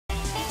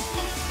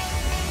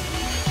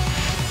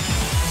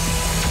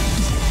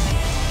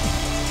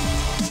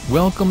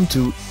Welcome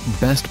to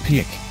Best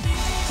Pick.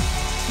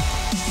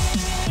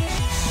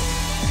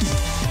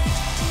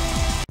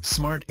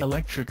 Smart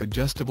electric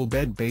adjustable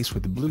bed base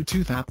with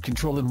Bluetooth app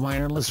control and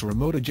wireless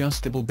remote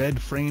adjustable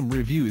bed frame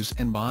reviews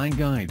and buying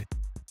guide.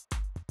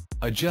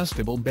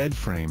 Adjustable bed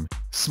frame,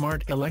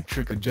 smart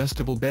electric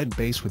adjustable bed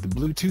base with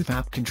Bluetooth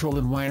app control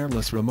and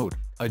wireless remote,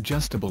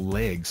 adjustable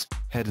legs,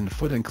 head and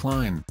foot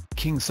incline,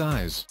 king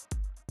size.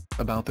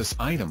 About this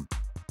item.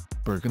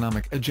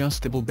 Ergonomic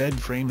adjustable bed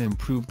frame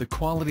improve the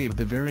quality of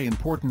the very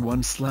important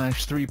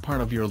 1/3 part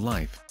of your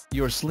life,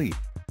 your sleep.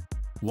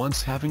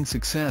 Once having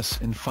success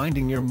in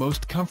finding your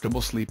most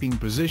comfortable sleeping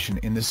position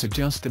in this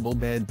adjustable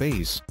bed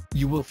base,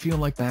 you will feel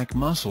like back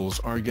muscles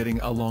are getting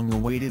a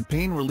long-awaited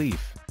pain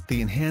relief.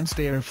 The enhanced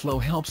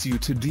airflow helps you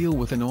to deal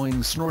with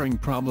annoying snoring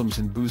problems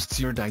and boosts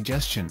your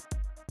digestion.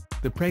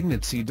 The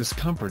pregnancy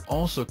discomfort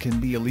also can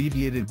be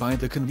alleviated by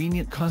the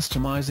convenient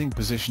customizing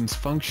positions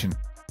function.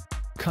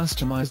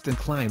 Customized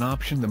incline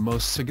option. The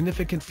most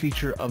significant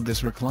feature of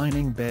this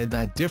reclining bed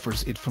that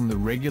differs it from the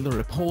regular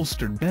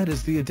upholstered bed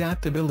is the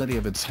adaptability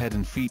of its head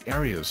and feet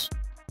areas.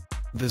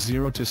 The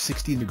 0 to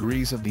 60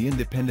 degrees of the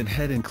independent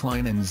head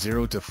incline and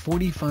 0 to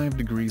 45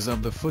 degrees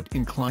of the foot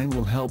incline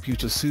will help you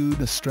to soothe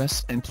the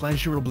stress and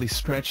pleasurably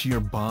stretch your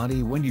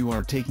body when you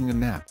are taking a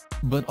nap,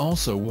 but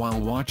also while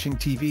watching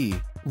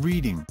TV,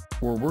 reading,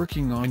 or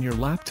working on your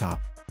laptop.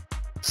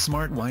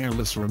 Smart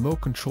wireless remote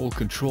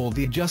control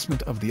the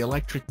adjustment of the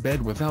electric bed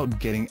without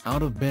getting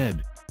out of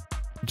bed.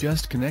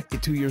 Just connect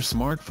it to your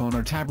smartphone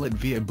or tablet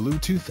via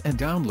Bluetooth and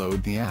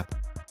download the app.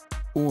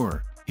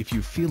 Or, if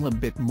you feel a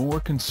bit more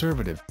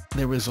conservative,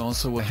 there is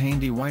also a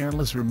handy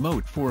wireless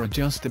remote for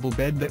adjustable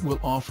bed that will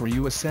offer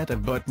you a set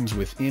of buttons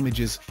with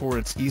images for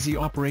its easy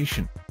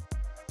operation.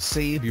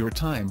 Save your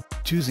time,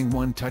 choosing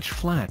one touch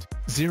flat,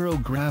 zero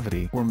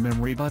gravity or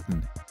memory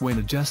button, when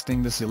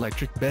adjusting this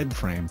electric bed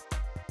frame.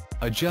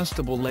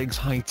 Adjustable legs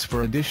heights.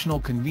 For additional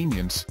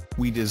convenience,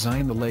 we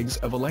design the legs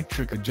of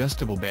electric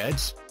adjustable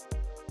beds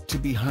to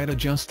be height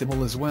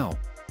adjustable as well.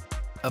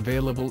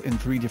 Available in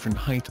 3 different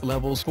height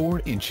levels: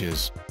 4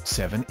 inches,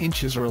 7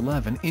 inches or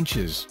 11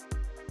 inches.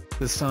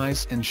 The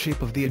size and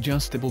shape of the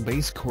adjustable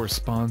base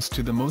corresponds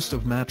to the most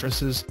of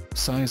mattresses,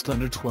 sized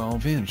under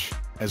 12-inch,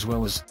 as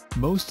well as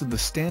most of the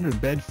standard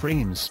bed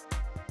frames.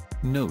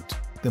 Note: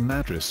 the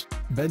mattress,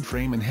 bed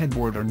frame and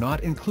headboard are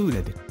not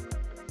included.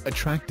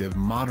 Attractive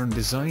modern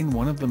design.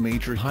 One of the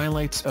major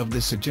highlights of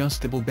this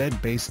adjustable bed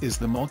base is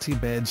the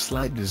multi-bed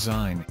slat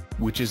design,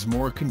 which is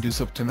more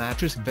conducive to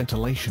mattress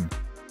ventilation.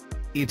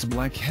 Its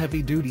black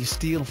heavy-duty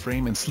steel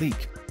frame and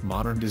sleek,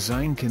 modern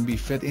design can be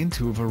fit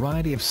into a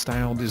variety of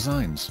style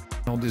designs.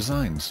 All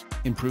designs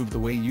improve the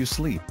way you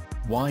sleep.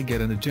 Why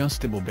get an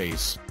adjustable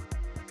base?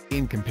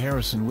 In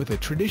comparison with a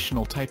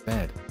traditional type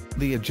bed,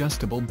 the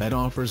adjustable bed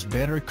offers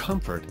better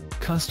comfort,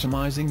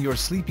 customizing your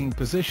sleeping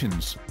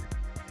positions.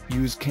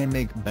 You can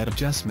make bed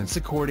adjustments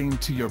according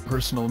to your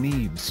personal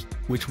needs,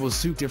 which will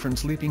suit different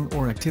sleeping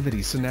or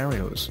activity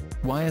scenarios.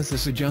 Why is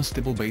this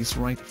adjustable base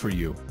right for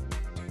you?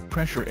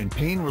 Pressure and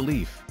pain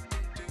relief.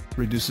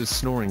 Reduces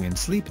snoring and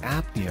sleep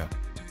apnea.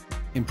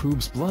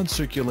 Improves blood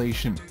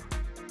circulation.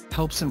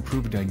 Helps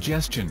improve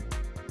digestion.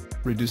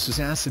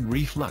 Reduces acid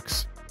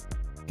reflux.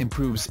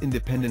 Improves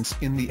independence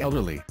in the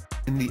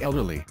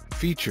elderly.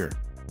 Feature.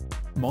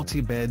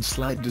 Multi-bed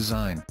slat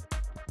design.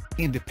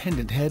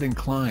 Independent head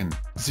incline,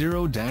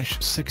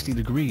 0-60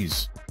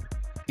 degrees.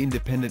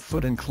 Independent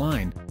foot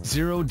incline,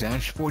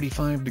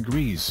 0-45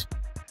 degrees.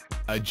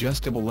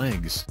 Adjustable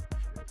legs.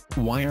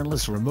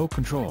 Wireless remote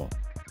control.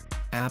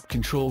 App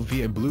control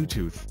via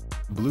Bluetooth.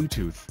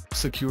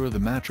 Secure the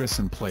mattress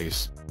in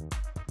place.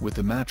 With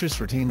the mattress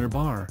retainer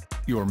bar,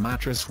 your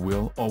mattress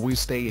will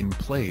always stay in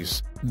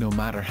place, no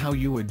matter how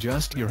you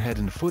adjust your head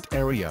and foot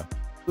area.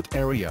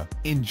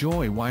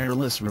 Enjoy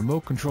wireless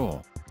remote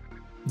control.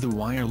 The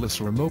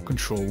wireless remote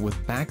control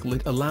with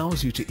backlit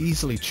allows you to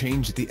easily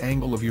change the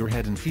angle of your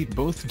head and feet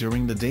both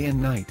during the day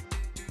and night.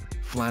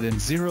 Flat and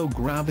zero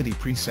gravity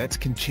presets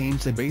can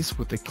change the base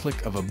with the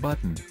click of a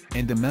button,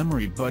 and the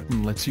memory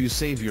button lets you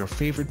save your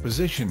favorite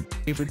position.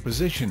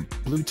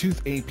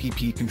 Bluetooth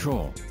app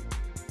control.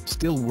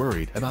 Still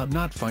worried about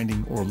not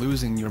finding or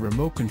losing your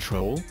remote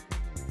control?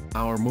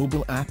 Our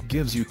mobile app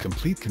gives you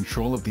complete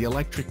control of the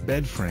electric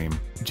bed frame.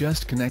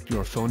 Just connect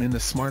your phone in the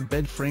smart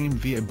bed frame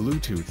via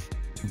Bluetooth.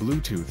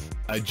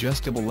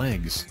 Adjustable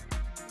legs.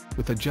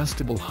 With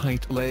adjustable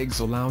height,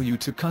 legs allow you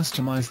to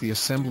customize the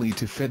assembly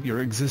to fit your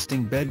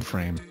existing bed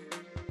frame.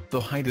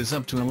 The height is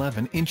up to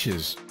 11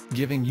 inches,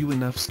 giving you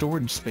enough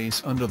storage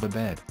space under the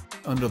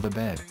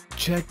bed.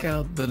 Check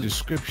out the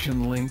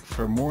description link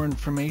for more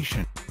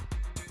information.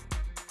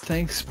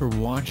 Thanks for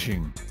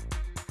watching.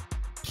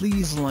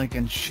 Please like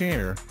and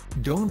share,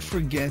 don't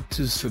forget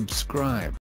to subscribe.